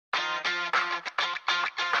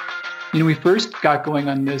We first got going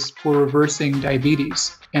on this for reversing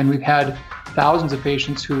diabetes, and we've had thousands of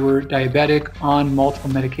patients who were diabetic on multiple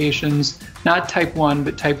medications, not type 1,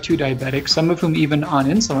 but type 2 diabetic, some of whom even on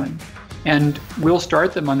insulin. And we'll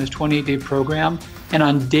start them on this 28-day program, and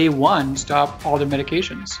on day 1, stop all their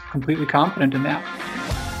medications. Completely confident in that.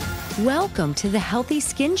 Welcome to the Healthy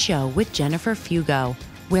Skin Show with Jennifer Fugo,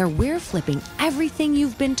 where we're flipping everything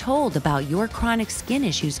you've been told about your chronic skin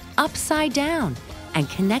issues upside down and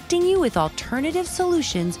connecting you with alternative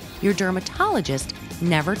solutions your dermatologist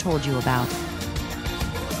never told you about.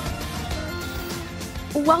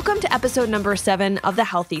 Welcome to episode number 7 of the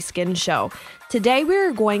Healthy Skin Show. Today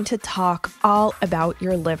we're going to talk all about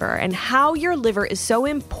your liver and how your liver is so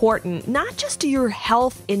important, not just to your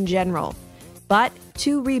health in general, but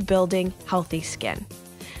to rebuilding healthy skin.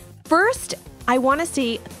 First, I want to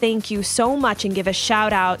say thank you so much and give a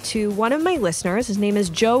shout out to one of my listeners. His name is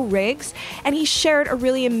Joe Riggs, and he shared a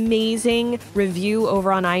really amazing review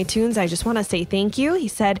over on iTunes. I just want to say thank you. He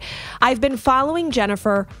said, "I've been following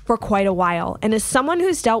Jennifer for quite a while, and as someone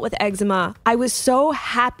who's dealt with eczema, I was so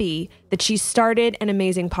happy that she started an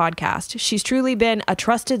amazing podcast. She's truly been a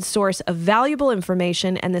trusted source of valuable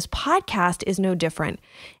information, and this podcast is no different.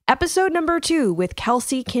 Episode number 2 with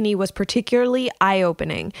Kelsey Kinney was particularly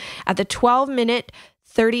eye-opening. At the 12-minute,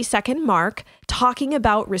 30-second mark, talking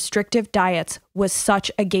about restrictive diets was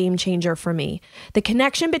such a game changer for me. The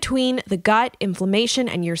connection between the gut, inflammation,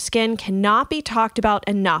 and your skin cannot be talked about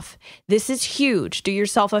enough. This is huge. Do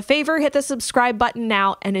yourself a favor, hit the subscribe button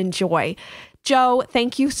now, and enjoy." Joe,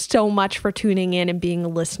 thank you so much for tuning in and being a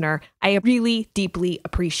listener. I really deeply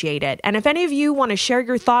appreciate it. And if any of you want to share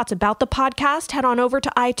your thoughts about the podcast, head on over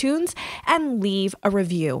to iTunes and leave a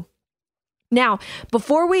review. Now,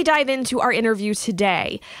 before we dive into our interview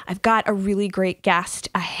today, I've got a really great guest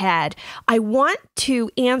ahead. I want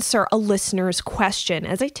to answer a listener's question,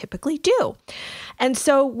 as I typically do. And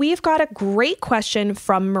so we've got a great question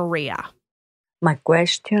from Maria. My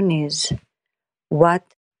question is, what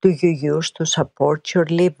do you use to support your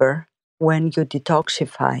liver when you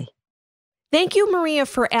detoxify? Thank you, Maria,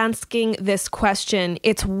 for asking this question.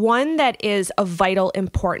 It's one that is of vital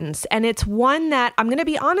importance, and it's one that, I'm going to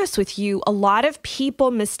be honest with you, a lot of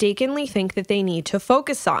people mistakenly think that they need to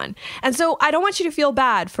focus on. And so I don't want you to feel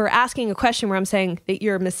bad for asking a question where I'm saying that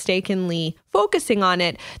you're mistakenly focusing on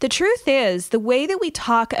it. The truth is, the way that we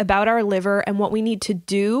talk about our liver and what we need to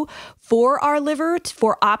do for our liver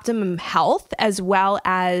for optimum health, as well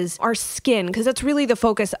as our skin, because that's really the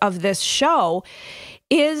focus of this show,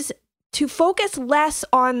 is to focus less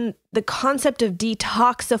on the concept of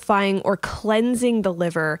detoxifying or cleansing the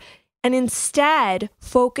liver, and instead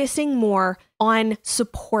focusing more on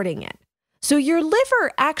supporting it. So your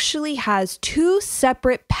liver actually has 2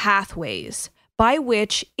 separate pathways by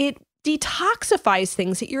which it detoxifies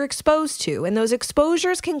things that you're exposed to. And those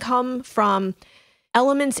exposures can come from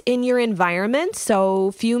elements in your environment,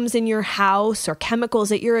 so fumes in your house or chemicals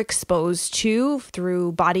that you're exposed to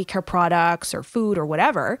through body care products or food or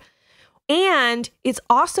whatever. And it's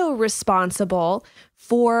also responsible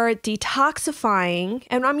for detoxifying,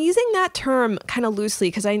 and I'm using that term kind of loosely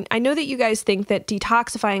because I know that you guys think that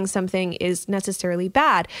detoxifying something is necessarily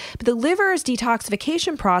bad, but the liver's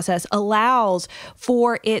detoxification process allows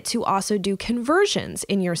for it to also do conversions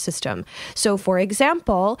in your system. So for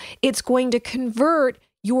example, it's going to convert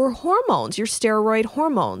your hormones, your steroid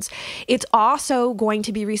hormones. It's also going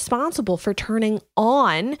to be responsible for turning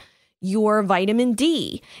on your vitamin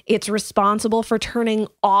D. It's responsible for turning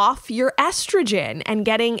off your estrogen and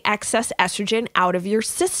getting excess estrogen out of your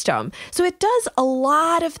system. So it does a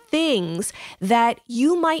lot of things that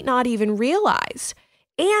you might not even realize.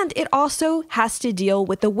 And it also has to deal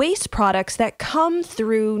with the waste products that come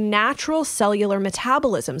through natural cellular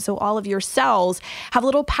metabolism. So all of your cells have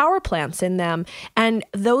little power plants in them. And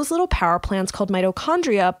those little power plants called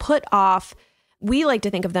mitochondria put off, we like to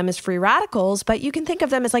think of them as free radicals, but you can think of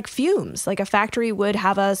them as like fumes. Like a factory would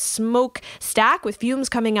have a smoke stack with fumes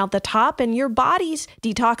coming out the top, and your body's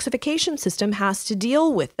detoxification system has to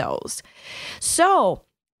deal with those. So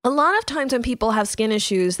a lot of times when people have skin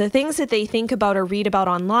issues, the things that they think about or read about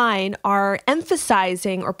online are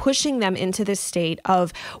emphasizing or pushing them into this state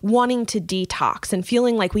of wanting to detox and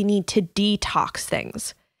feeling like we need to detox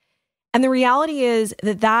things. And the reality is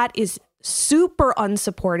that that is super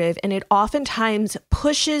unsupportive, and it oftentimes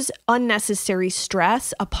pushes unnecessary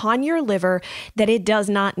stress upon your liver that it does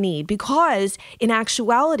not need, because in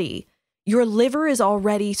actuality, your liver is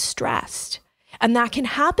already stressed. And that can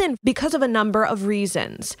happen because of a number of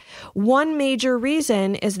reasons. One major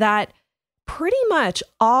reason is that pretty much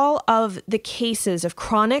all of the cases of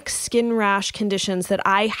chronic skin rash conditions that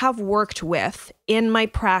I have worked with in my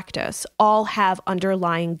practice all have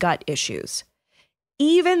underlying gut issues.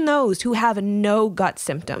 Even those who have no gut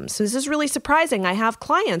symptoms. So this is really surprising. I have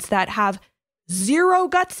clients that have zero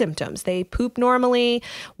gut symptoms. They poop normally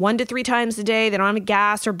 1 to 3 times a day. They don't have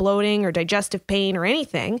gas or bloating or digestive pain or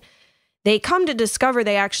anything. They come to discover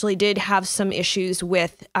they actually did have some issues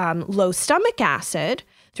with low stomach acid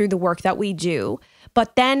through the work that we do.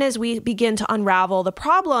 But then as we begin to unravel the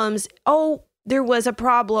problems, there was a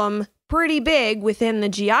problem pretty big within the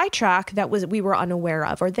GI tract that we were unaware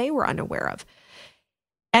of, or they were unaware of.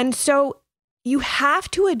 And so you have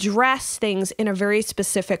to address things in a very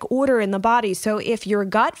specific order in the body. So if your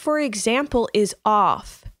gut, for example, is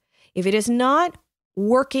off, if it is not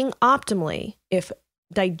working optimally, if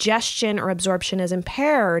digestion or absorption is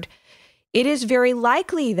impaired, it is very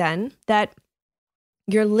likely then that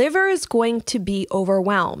your liver is going to be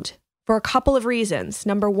overwhelmed for a couple of reasons.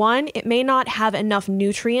 Number one, it may not have enough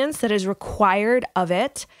nutrients that is required of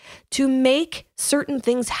it to make certain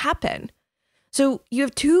things happen. So you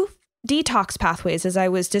have 2 detox pathways, as I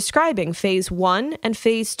was describing, phase 1 and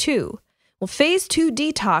phase 2. Well, phase 2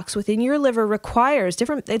 detox within your liver requires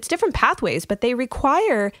different pathways, but they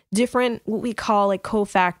require different, what we call like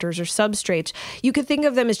cofactors or substrates. You could think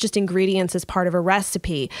of them as just ingredients as part of a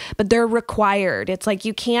recipe, but they're required. It's like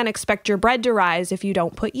you can't expect your bread to rise if you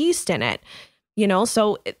don't put yeast in it.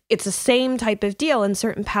 So it's the same type of deal, and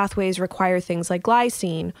certain pathways require things like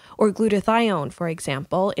glycine or glutathione, for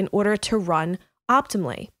example, in order to run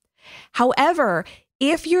optimally. However,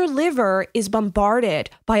 if your liver is bombarded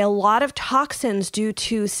by a lot of toxins due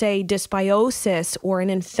to, say, dysbiosis or an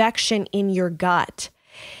infection in your gut,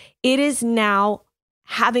 it is now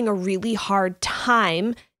having a really hard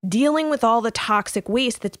time dealing with all the toxic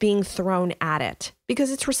waste that's being thrown at it, because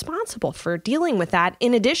it's responsible for dealing with that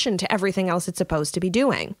in addition to everything else it's supposed to be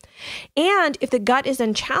doing. And if the gut is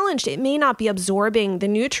unchallenged, it may not be absorbing the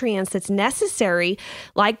nutrients that's necessary,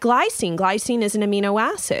 like glycine. Glycine is an amino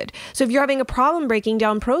acid. So if you're having a problem breaking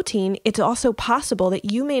down protein, it's also possible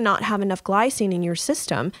that you may not have enough glycine in your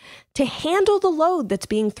system to handle the load that's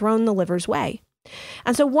being thrown the liver's way.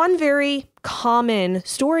 And so one very common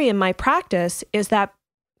story in my practice is that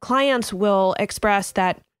clients will express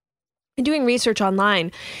that in doing research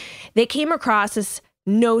online, they came across this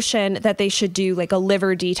notion that they should do like a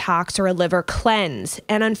liver detox or a liver cleanse.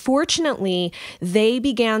 And unfortunately, they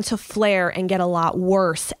began to flare and get a lot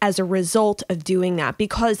worse as a result of doing that,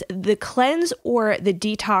 because the cleanse or the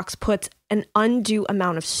detox puts an undue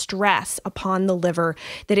amount of stress upon the liver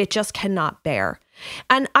that it just cannot bear.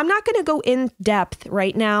 And I'm not going to go in depth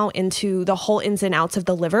right now into the whole ins and outs of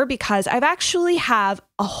the liver, because I've actually have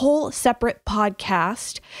a whole separate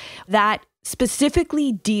podcast that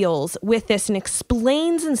specifically deals with this and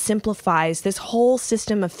explains and simplifies this whole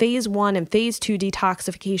system of phase 1 and phase 2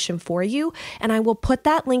 detoxification for you. And I will put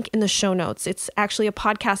that link in the show notes. It's actually a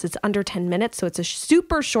podcast. It's under 10 minutes, so it's a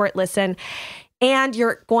super short listen. And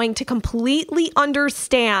you're going to completely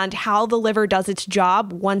understand how the liver does its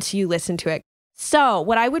job once you listen to it. So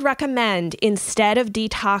what I would recommend instead of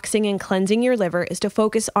detoxing and cleansing your liver is to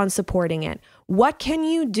focus on supporting it. What can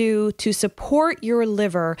you do to support your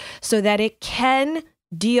liver so that it can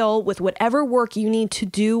deal with whatever work you need to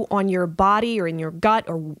do on your body or in your gut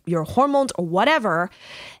or your hormones or whatever?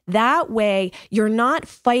 That way, you're not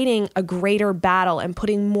fighting a greater battle and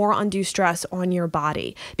putting more undue stress on your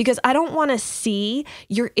body. Because I don't want to see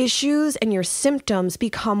your issues and your symptoms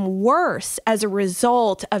become worse as a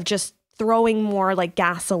result of just throwing more like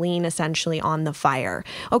gasoline essentially on the fire.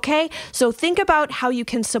 Okay? So think about how you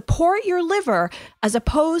can support your liver as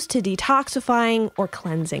opposed to detoxifying or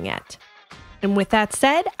cleansing it. And with that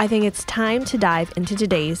said, I think it's time to dive into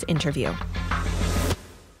today's interview.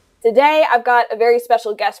 Today, I've got a very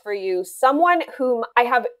special guest for you, someone whom I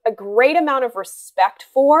have a great amount of respect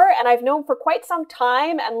for, and I've known for quite some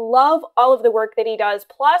time and love all of the work that he does.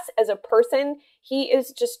 Plus, as a person, he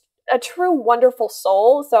is just a true wonderful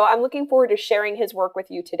soul. So I'm looking forward to sharing his work with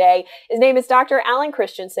you today. His name is Dr. Alan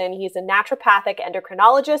Christianson. He's a naturopathic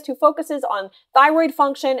endocrinologist who focuses on thyroid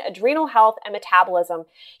function, adrenal health, and metabolism.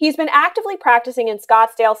 He's been actively practicing in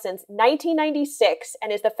Scottsdale since 1996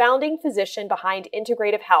 and is the founding physician behind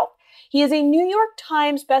Integrative Health. He is a New York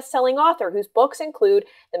Times bestselling author whose books include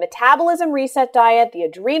The Metabolism Reset Diet, The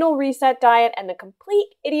Adrenal Reset Diet, and The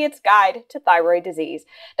Complete Idiot's Guide to Thyroid Disease.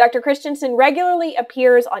 Dr. Christianson regularly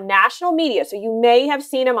appears on national media, so you may have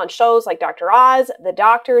seen him on shows like Dr. Oz, The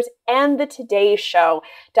Doctors, and The Today Show.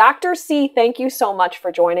 Dr. C, thank you so much for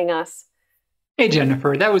joining us. Hey,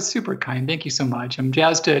 Jennifer, that was super kind. Thank you so much. I'm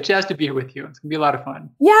jazzed to be here with you. It's going to be a lot of fun.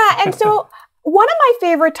 Yeah. And so one of my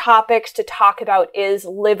favorite topics to talk about is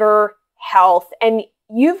liver health. And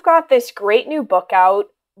you've got this great new book out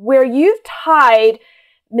where you've tied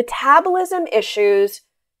metabolism issues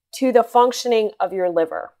to the functioning of your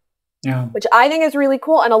liver, which I think is really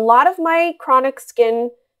cool. And a lot of my chronic skin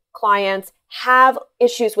clients have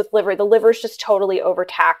issues with liver. The liver is just totally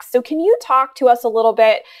overtaxed. So can you talk to us a little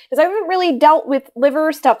bit? Because I haven't really dealt with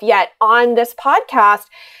liver stuff yet on this podcast.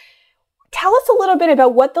 Tell us a little bit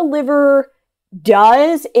about what the liver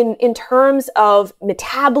does in terms of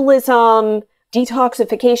metabolism,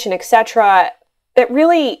 detoxification, etc., that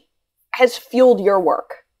really has fueled your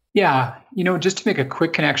work. Yeah, just to make a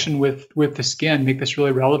quick connection with the skin, make this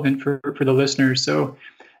really relevant for the listeners. So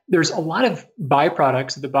there's a lot of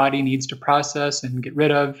byproducts that the body needs to process and get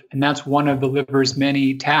rid of, and that's one of the liver's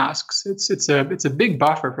many tasks. It's a big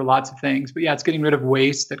buffer for lots of things, but yeah, it's getting rid of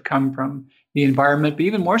waste that come from the environment, but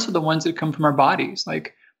even more so the ones that come from our bodies.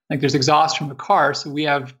 Like there's exhaust from a car, so we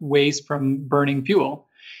have waste from burning fuel,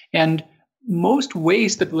 and most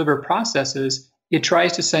waste that the liver processes, it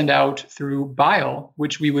tries to send out through bile,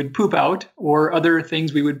 which we would poop out, or other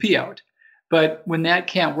things we would pee out. But when that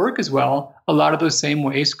can't work as well, a lot of those same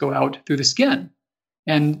wastes go out through the skin.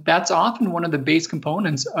 And that's often one of the base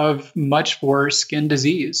components of much for skin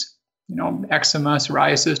disease. Eczema,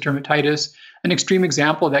 psoriasis, dermatitis. An extreme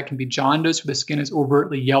example of that can be jaundice, where the skin is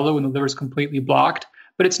overtly yellow and the liver is completely blocked.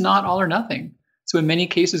 But it's not all or nothing. So in many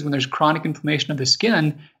cases, when there's chronic inflammation of the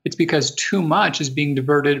skin, it's because too much is being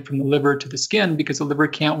diverted from the liver to the skin because the liver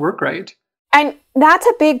can't work right. And that's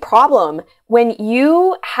a big problem. When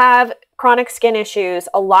you have chronic skin issues,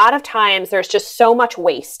 a lot of times there's just so much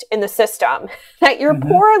waste in the system that your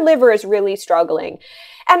poor liver is really struggling.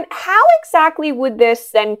 And how exactly would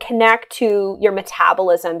this then connect to your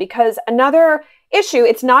metabolism? Because another issue,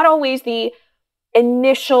 it's not always the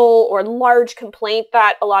initial or large complaint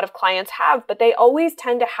that a lot of clients have, but they always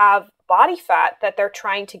tend to have body fat that they're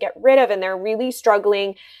trying to get rid of, and they're really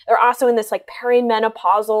struggling. They're also in this like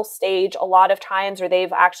perimenopausal stage a lot of times, or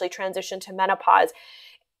they've actually transitioned to menopause.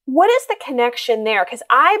 What is the connection there? Because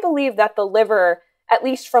I believe that the liver, at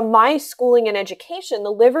least from my schooling and education,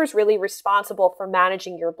 the liver is really responsible for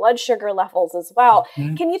managing your blood sugar levels as well.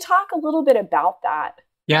 Can you talk a little bit about that?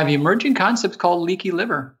 Yeah, the emerging concept's called leaky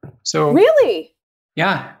liver. So really?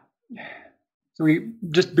 Yeah. So we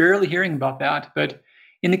just barely hearing about that. But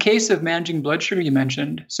in the case of managing blood sugar you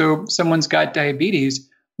mentioned, so someone's got diabetes,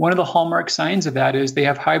 one of the hallmark signs of that is they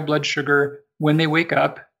have high blood sugar when they wake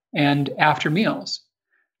up and after meals.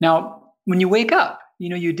 Now, when you wake up,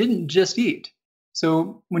 you didn't just eat.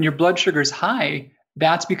 So when your blood sugar is high,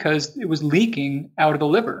 that's because it was leaking out of the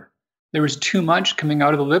liver. There was too much coming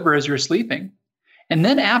out of the liver as you're sleeping. And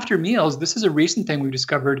then after meals, this is a recent thing we've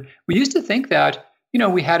discovered. We used to think that,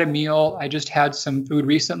 we had a meal, I just had some food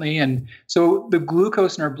recently. And so the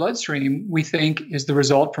glucose in our bloodstream, we think, is the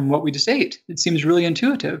result from what we just ate. It seems really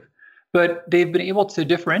intuitive. But they've been able to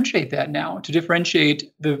differentiate that now, to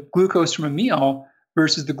differentiate the glucose from a meal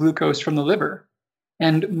versus the glucose from the liver.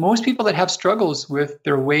 And most people that have struggles with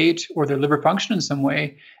their weight or their liver function in some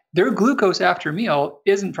way, their glucose after a meal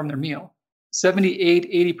isn't from their meal.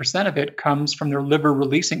 78, 80% of it comes from their liver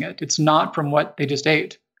releasing it. It's not from what they just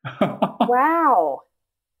ate. Wow.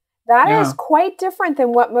 That is quite different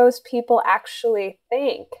than what most people actually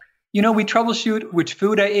think. We troubleshoot which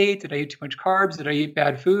food I ate. Did I eat too much carbs? Did I eat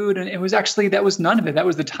bad food? And it was actually, that was none of it. That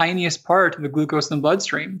was the tiniest part of the glucose in the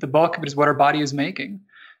bloodstream. The bulk of it is what our body is making.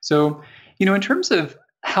 So, in terms of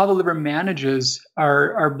how the liver manages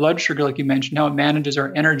our blood sugar, like you mentioned, how it manages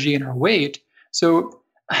our energy and our weight. So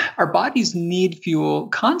our bodies need fuel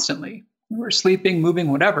constantly. We're sleeping,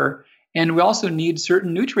 moving, whatever. And we also need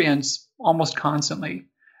certain nutrients almost constantly.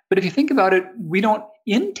 But if you think about it, we don't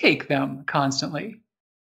intake them constantly.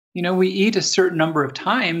 We eat a certain number of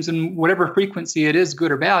times, and whatever frequency it is,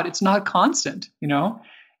 good or bad, it's not constant,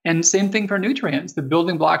 And same thing for nutrients, the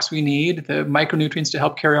building blocks we need, the micronutrients to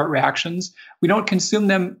help carry out reactions. We don't consume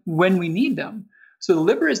them when we need them. So the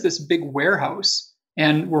liver is this big warehouse,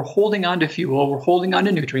 and we're holding on to fuel, we're holding on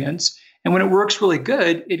to nutrients. And when it works really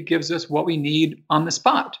good, it gives us what we need on the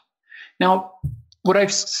spot. Now, what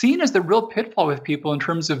I've seen as the real pitfall with people in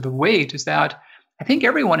terms of the weight is that I think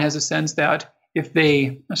everyone has a sense that if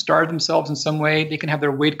they starve themselves in some way, they can have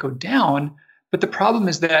their weight go down. But the problem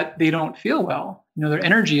is that they don't feel well. Their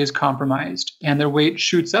energy is compromised and their weight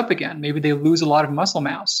shoots up again. Maybe they lose a lot of muscle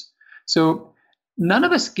mass. So none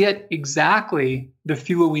of us get exactly the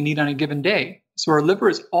fuel we need on a given day. So our liver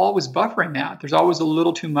is always buffering that. There's always a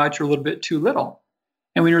little too much or a little bit too little.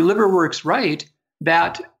 And when your liver works right,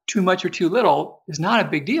 that too much or too little is not a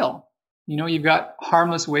big deal. You've got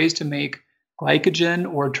harmless ways to make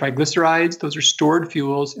glycogen or triglycerides. Those are stored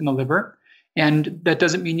fuels in the liver. And that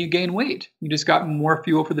doesn't mean you gain weight. You just got more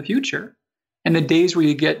fuel for the future. And the days where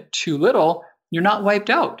you get too little, you're not wiped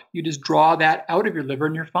out. You just draw that out of your liver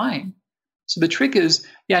and you're fine. So the trick is,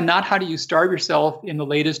 not how do you starve yourself in the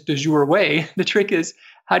latest du jour way. The trick is,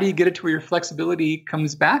 how do you get it to where your flexibility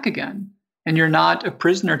comes back again? And you're not a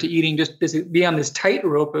prisoner to eating, just be on this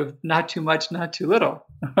tightrope of not too much, not too little.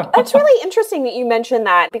 That's really interesting that you mentioned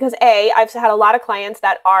that because I've had a lot of clients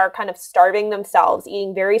that are kind of starving themselves,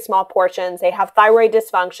 eating very small portions. They have thyroid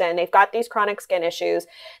dysfunction. They've got these chronic skin issues.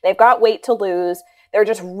 They've got weight to lose. They're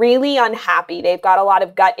just really unhappy. They've got a lot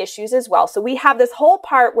of gut issues as well. So we have this whole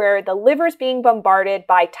part where the liver's being bombarded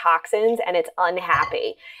by toxins and it's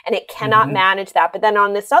unhappy and it cannot manage that. But then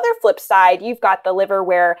on this other flip side, you've got the liver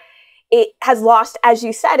where it has lost, as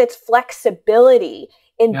you said, its flexibility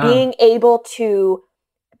in being able to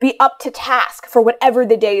be up to task for whatever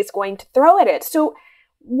the day is going to throw at it. So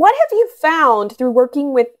what have you found through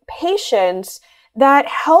working with patients that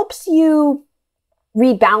helps you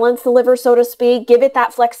rebalance the liver, so to speak, give it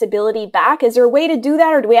that flexibility back? Is there a way to do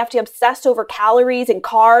that? Or do we have to obsess over calories and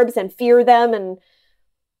carbs and fear them? And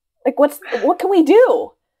what can we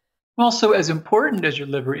do? Well, so as important as your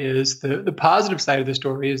liver is, the positive side of the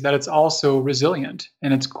story is that it's also resilient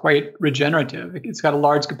and it's quite regenerative. It's got a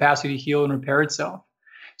large capacity to heal and repair itself.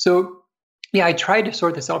 So I tried to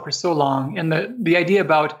sort this out for so long. And the idea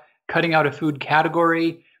about cutting out a food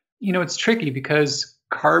category, it's tricky because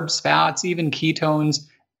carbs, fats, even ketones,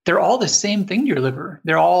 they're all the same thing to your liver.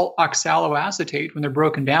 They're all oxaloacetate when they're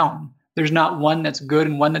broken down. There's not one that's good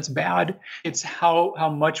and one that's bad. It's how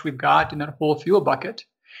much we've got in that whole fuel bucket.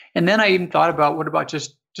 And then I even thought about, what about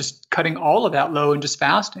just cutting all of that low and just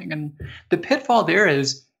fasting? And the pitfall there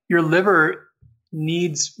is your liver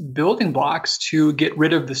needs building blocks to get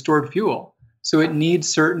rid of the stored fuel. So it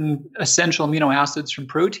needs certain essential amino acids from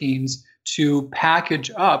proteins to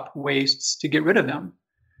package up wastes to get rid of them.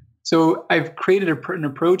 So I've created an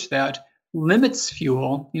approach that limits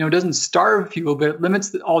fuel, doesn't starve fuel, but it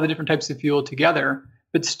limits all the different types of fuel together,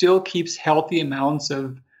 but still keeps healthy amounts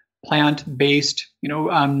of plant-based,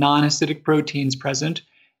 non-acidic proteins present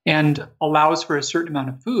and allows for a certain amount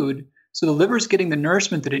of food. So the liver's getting the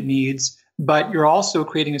nourishment that it needs, but you're also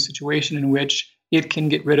creating a situation in which it can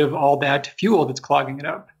get rid of all that fuel that's clogging it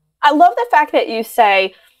up. I love the fact that you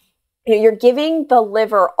say, you're giving the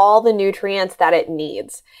liver all the nutrients that it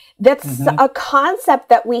needs. That's a concept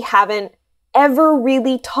that we haven't ever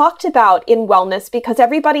really talked about in wellness because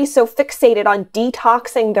everybody's so fixated on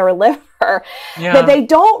detoxing their liver that they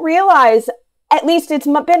don't realize, at least it's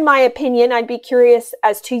been my opinion, I'd be curious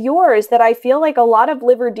as to yours, that I feel like a lot of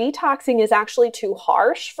liver detoxing is actually too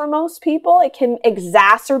harsh for most people. It can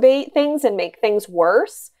exacerbate things and make things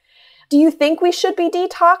worse. Do you think we should be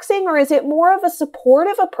detoxing, or is it more of a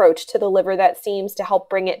supportive approach to the liver that seems to help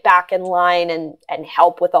bring it back in line and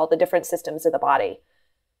help with all the different systems of the body?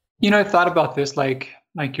 I thought about this like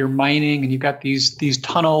you're mining and you've got these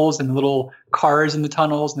tunnels and the little cars in the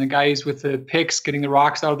tunnels and the guys with the picks getting the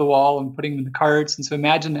rocks out of the wall and putting them in the carts. And so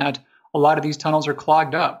imagine that a lot of these tunnels are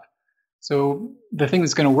clogged up. So the thing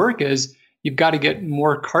that's going to work is you've got to get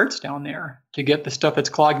more carts down there to get the stuff that's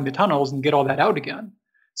clogging the tunnels and get all that out again.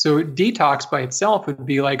 So detox by itself would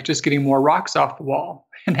be like just getting more rocks off the wall.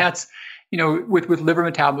 And that's, with liver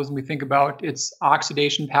metabolism, we think about its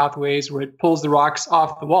oxidation pathways where it pulls the rocks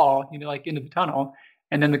off the wall, like into the tunnel.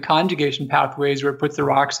 And then the conjugation pathways where it puts the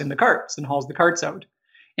rocks in the carts and hauls the carts out.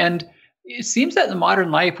 And it seems that in modern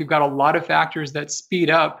life, we've got a lot of factors that speed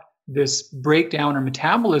up this breakdown or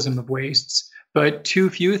metabolism of wastes, but too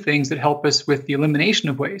few things that help us with the elimination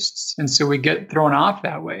of wastes. And so we get thrown off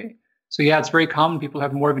that way. So it's very common. People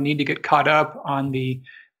have more of a need to get caught up on the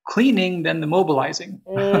cleaning than the mobilizing.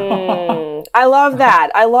 I love that.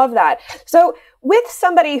 I love that. So with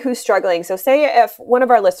somebody who's struggling, so say if one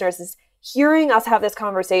of our listeners is hearing us have this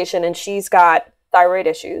conversation and she's got thyroid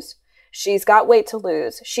issues, she's got weight to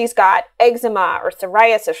lose, she's got eczema or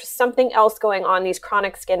psoriasis or something else going on, these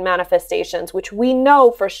chronic skin manifestations, which we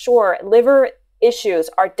know for sure liver issues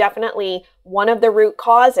are definitely one of the root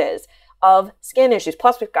causes of skin issues.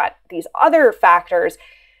 Plus, we've got these other factors.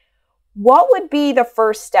 What would be the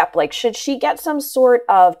first step? Like, should she get some sort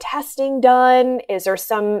of testing done? Is there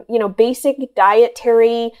some, basic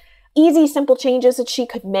dietary, easy, simple changes that she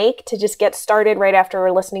could make to just get started right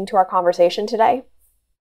after listening to our conversation today?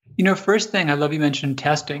 First thing, I love you mentioned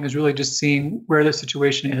testing, is really just seeing where the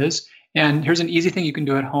situation is. And here's an easy thing you can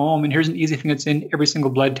do at home. And here's an easy thing that's in every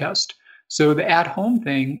single blood test. So the at-home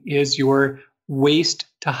thing is your waist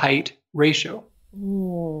to height ratio.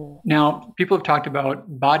 Now, people have talked about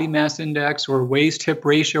body mass index or waist hip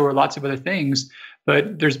ratio or lots of other things,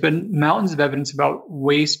 but there's been mountains of evidence about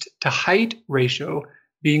waist to height ratio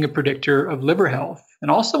being a predictor of liver health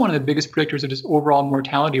and also one of the biggest predictors of just overall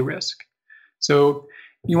mortality risk. So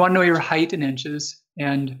you want to know your height in inches.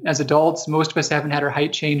 And as adults, most of us haven't had our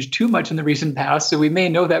height change too much in the recent past, so we may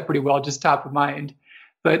know that pretty well, just top of mind.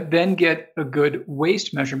 But then get a good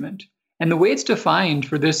waist measurement. And the way it's defined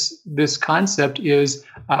for this concept is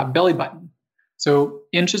belly button. So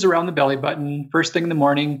inches around the belly button, first thing in the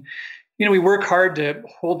morning. We work hard to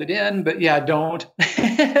hold it in, but don't.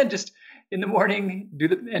 Just in the morning,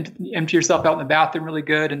 empty yourself out in the bathroom really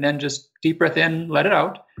good, and then just deep breath in, let it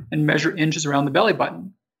out, and measure inches around the belly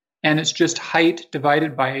button. And it's just height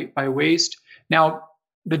divided by waist. Now,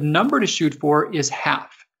 the number to shoot for is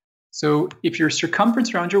half. So if your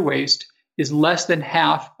circumference around your waist is less than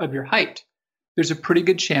half of your height, there's a pretty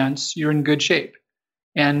good chance you're in good shape.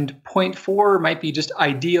 And 0.4 might be just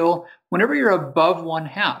ideal. Whenever you're above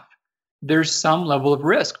 1/2, there's some level of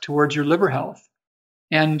risk towards your liver health.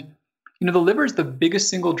 And the liver is the biggest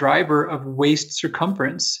single driver of waist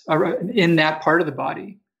circumference in that part of the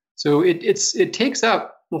body. So it takes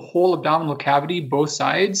up the whole abdominal cavity, both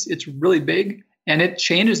sides. It's really big, and it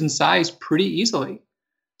changes in size pretty easily.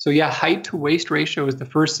 So height to waist ratio is the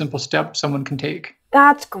first simple step someone can take.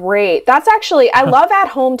 That's great. That's actually, I love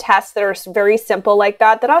at-home tests that are very simple like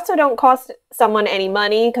that also don't cost someone any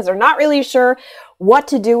money because they're not really sure what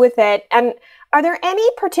to do with it. And are there any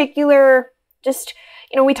particular,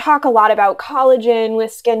 we talk a lot about collagen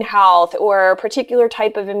with skin health or a particular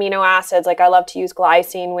type of amino acids. Like I love to use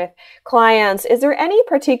glycine with clients. Is there any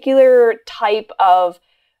particular type of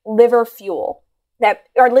liver fuel that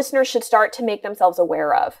our listeners should start to make themselves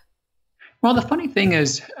aware of? Well, the funny thing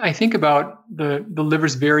is, I think about the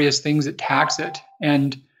liver's various things that tax it.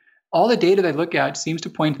 And all the data they look at seems to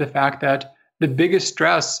point to the fact that the biggest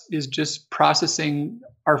stress is just processing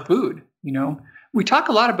our food. We talk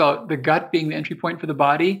a lot about the gut being the entry point for the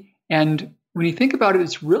body. And when you think about it,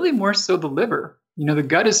 it's really more so the liver. The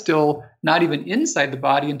gut is still not even inside the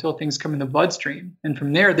body until things come in the bloodstream. And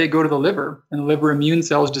from there, they go to the liver, and the liver immune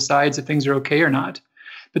cells decides if things are okay or not.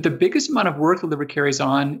 But the biggest amount of work the liver carries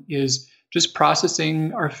on is just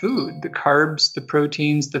processing our food, the carbs, the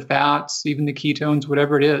proteins, the fats, even the ketones,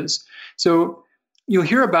 whatever it is. So you'll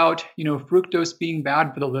hear about, fructose being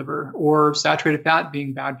bad for the liver, or saturated fat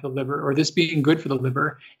being bad for the liver, or this being good for the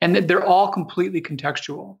liver. And they're all completely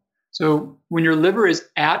contextual. So when your liver is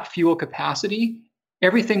at fuel capacity,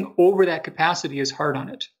 everything over that capacity is hard on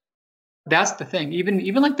it. That's the thing.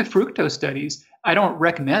 Even like the fructose studies, I don't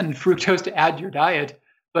recommend fructose to add to your diet,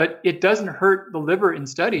 but it doesn't hurt the liver in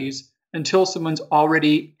studies until someone's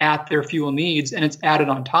already at their fuel needs and it's added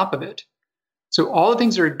on top of it. So all the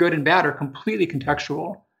things that are good and bad are completely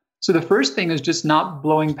contextual. So the first thing is just not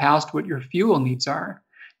blowing past what your fuel needs are.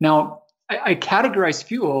 Now, I categorize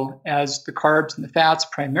fuel as the carbs and the fats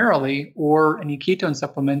primarily, or any ketone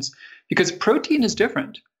supplements, because protein is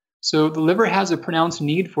different. So the liver has a pronounced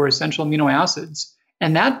need for essential amino acids,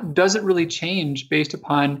 and that doesn't really change based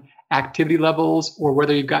upon activity levels or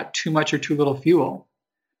whether you've got too much or too little fuel.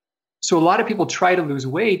 So a lot of people try to lose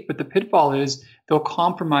weight, but the pitfall is they'll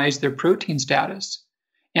compromise their protein status.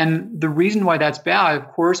 And the reason why that's bad, of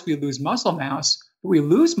course, we lose muscle mass. But we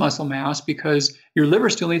lose muscle mass because your liver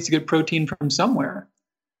still needs to get protein from somewhere.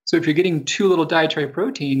 So if you're getting too little dietary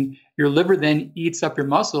protein, your liver then eats up your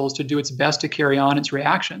muscles to do its best to carry on its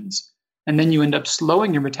reactions. And then you end up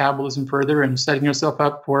slowing your metabolism further and setting yourself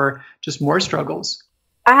up for just more struggles.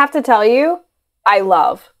 I have to tell you, I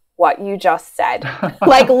love what you just said.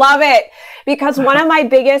 Love it. Because one of my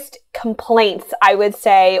biggest complaints, I would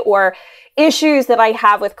say, or issues that I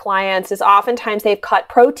have with clients is oftentimes they've cut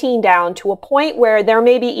protein down to a point where they're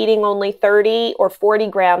maybe eating only 30 or 40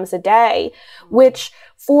 grams a day, which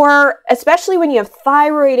especially when you have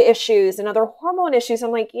thyroid issues and other hormone issues,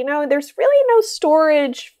 I'm like, there's really no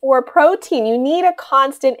storage for protein. You need a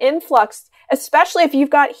constant influx, especially if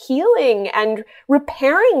you've got healing and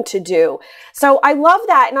repairing to do. So I love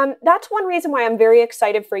that. And that's one reason why I'm very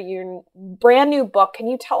excited for your brand new book. Can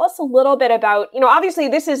you tell us a little bit about, obviously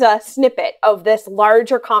this is a snippet of this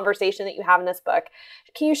larger conversation that you have in this book.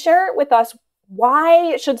 Can you share it with us?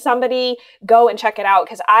 Why should somebody go and check it out?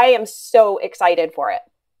 Because I am so excited for it.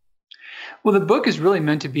 Well, the book is really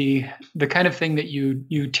meant to be the kind of thing that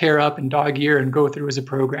you tear up in dog ear and go through as a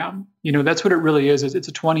program. That's what it really is. It's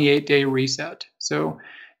a 28-day reset. So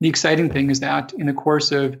the exciting thing is that in the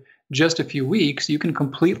course of just a few weeks, you can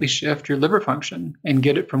completely shift your liver function and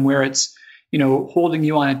get it from where it's, holding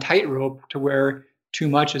you on a tightrope to where too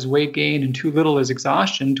much as weight gain and too little as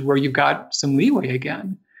exhaustion, to where you've got some leeway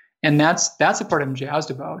again. And that's the part I'm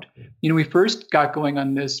jazzed about. We first got going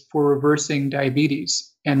on this for reversing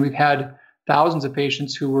diabetes, and we've had thousands of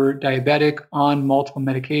patients who were diabetic on multiple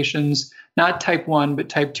medications, not type 1, but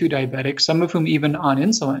type 2 diabetic, some of whom even on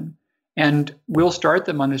insulin. And we'll start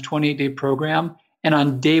them on this 28-day program, and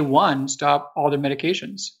on day 1, stop all their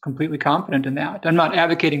medications, completely confident in that. I'm not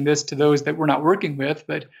advocating this to those that we're not working with,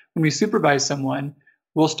 but when we supervise someone,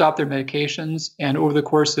 we'll stop their medications, and over the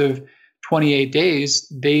course of 28 days,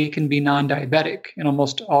 they can be non-diabetic in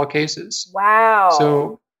almost all cases. Wow.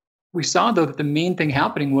 So we saw, though, that the main thing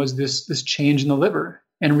happening was this change in the liver,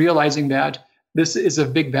 and realizing that this is a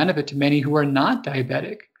big benefit to many who are not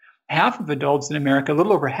diabetic. Half of adults in America, a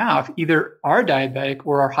little over half, either are diabetic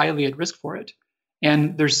or are highly at risk for it.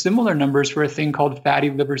 And there's similar numbers for a thing called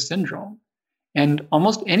fatty liver syndrome. And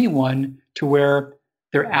almost anyone to where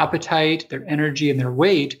their appetite, their energy, and their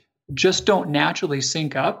weight just don't naturally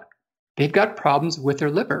sync up, they've got problems with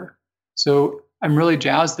their liver. So I'm really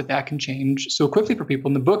jazzed that can change so quickly for people.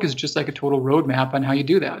 And the book is just like a total roadmap on how you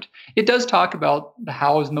do that. It does talk about the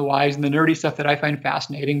hows and the whys and the nerdy stuff that I find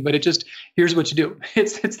fascinating, but it just, here's what you do.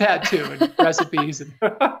 It's that too, and recipes.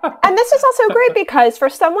 And this is also great because for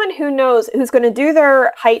someone who knows, who's going to do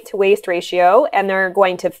their height to waist ratio, and they're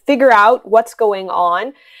going to figure out what's going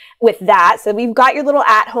on with that. So we've got your little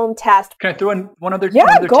at-home test. Can I throw in one other go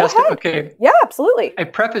test? ahead. Okay. Yeah, absolutely. I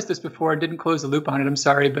prefaced this before and didn't close the loop on it. I'm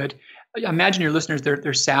sorry, but imagine your listeners,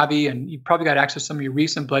 they're savvy, and you've probably got access to some of your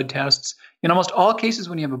recent blood tests. In almost all cases,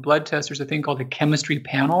 when you have a blood test, there's a thing called a chemistry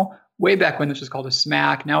panel. Way back when, this was called a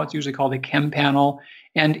SMAC. Now it's usually called a chem panel.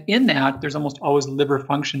 And in that, there's almost always liver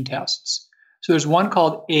function tests. So there's one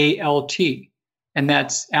called ALT, and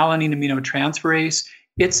that's alanine aminotransferase.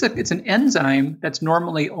 It's an enzyme that's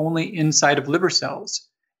normally only inside of liver cells.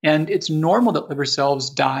 And it's normal that liver cells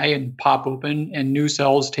die and pop open and new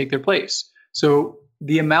cells take their place. So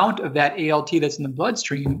the amount of that ALT that's in the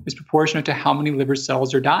bloodstream is proportionate to how many liver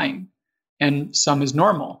cells are dying. And some is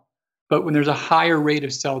normal. But when there's a higher rate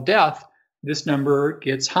of cell death, this number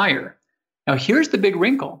gets higher. Now, here's the big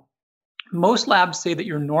wrinkle. Most labs say that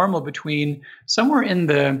you're normal between somewhere in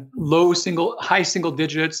the high single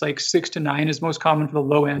digits, like 6 to 9 is most common for the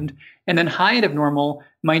low end. And then high end of normal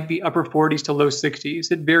might be upper 40s to low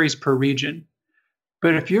 60s. It varies per region.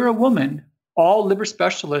 But if you're a woman, all liver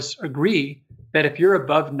specialists agree that if you're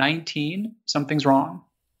above 19, something's wrong.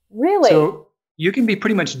 Really? So you can be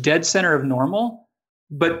pretty much dead center of normal,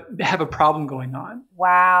 but have a problem going on.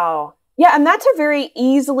 Wow. Yeah, and that's a very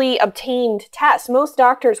easily obtained test. Most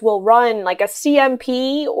doctors will run like a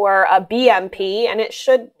CMP or a BMP, and it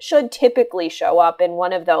should typically show up in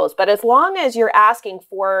one of those. But as long as you're asking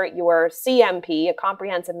for your CMP, a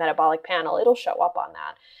comprehensive metabolic panel, it'll show up on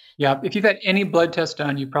that. Yeah, if you've had any blood test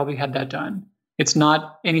done, you've probably had that done. It's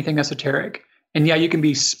not anything esoteric. And yeah, you can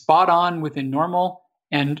be spot on within normal,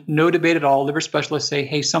 and no debate at all. Liver specialists say,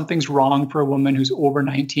 hey, something's wrong for a woman who's over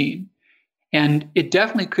 19. And it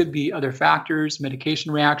definitely could be other factors,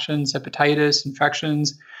 medication reactions, hepatitis,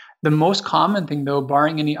 infections. The most common thing, though,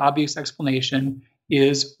 barring any obvious explanation,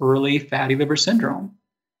 is early fatty liver syndrome.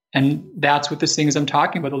 And that's what this thing is I'm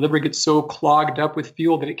talking about. The liver gets so clogged up with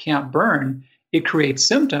fuel that it can't burn. It creates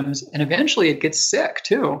symptoms, and eventually it gets sick,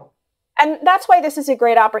 too. And that's why this is a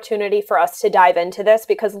great opportunity for us to dive into this,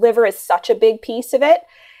 because liver is such a big piece of it.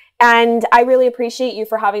 And I really appreciate you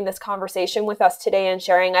for having this conversation with us today and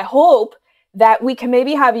sharing. I hope that we can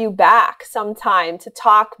maybe have you back sometime to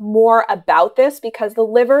talk more about this, because the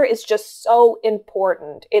liver is just so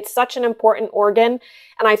important. It's such an important organ,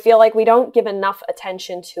 and I feel like we don't give enough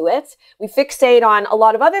attention to it. We fixate on a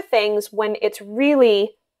lot of other things when it's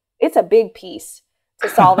a big piece to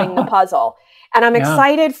solving the puzzle. And I'm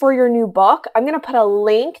excited for your new book. I'm going to put a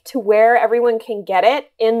link to where everyone can get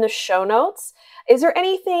it in the show notes. Is there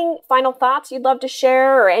anything, final thoughts you'd love to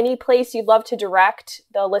share, or any place you'd love to direct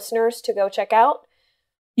the listeners to go check out?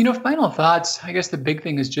 Final thoughts, I guess the big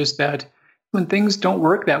thing is just that when things don't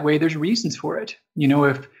work that way, there's reasons for it.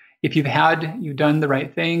 If you've done the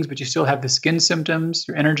right things, but you still have the skin symptoms,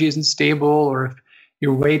 your energy isn't stable, or if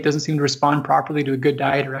your weight doesn't seem to respond properly to a good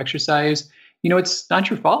diet or exercise, it's not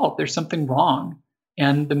your fault. There's something wrong.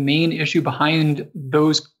 And the main issue behind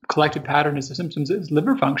those collective patterns of symptoms is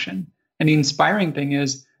liver function. And the inspiring thing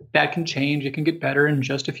is that can change. It can get better in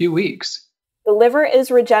just a few weeks. The liver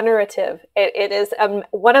is regenerative. It is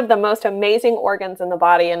one of the most amazing organs in the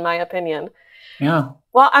body, in my opinion. Yeah.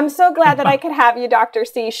 Well, I'm so glad that I could have you, Dr.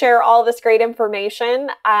 C, share all this great information.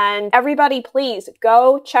 And everybody, please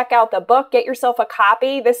go check out the book, get yourself a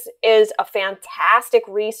copy. This is a fantastic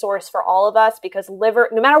resource for all of us because liver,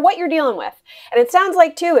 no matter what you're dealing with, and it sounds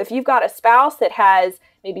like too, if you've got a spouse that has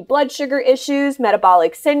maybe blood sugar issues,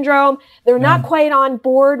 metabolic syndrome, they're not quite on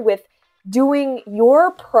board with doing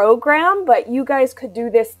your program, but you guys could do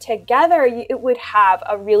this together, it would have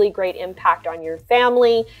a really great impact on your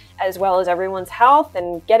family as well as everyone's health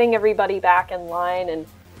and getting everybody back in line and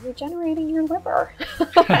regenerating your liver.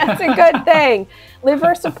 That's a good thing.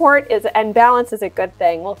 Liver support and balance is a good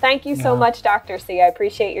thing. Well, thank you so much, Dr. C. I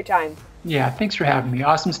appreciate your time. Yeah, thanks for having me.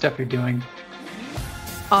 Awesome stuff you're doing.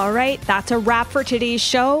 All right, that's a wrap for today's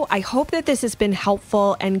show. I hope that this has been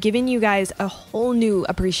helpful and given you guys a whole new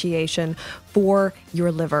appreciation for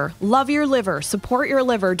your liver. Love your liver, support your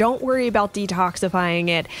liver. Don't worry about detoxifying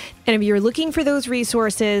it. And if you're looking for those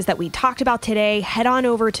resources that we talked about today, head on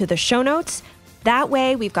over to the show notes. That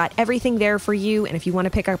way, we've got everything there for you. And if you want to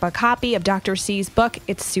pick up a copy of Dr. C's book,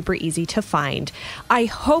 it's super easy to find. I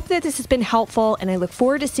hope that this has been helpful, and I look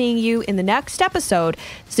forward to seeing you in the next episode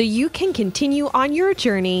so you can continue on your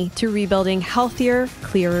journey to rebuilding healthier,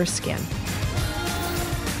 clearer skin.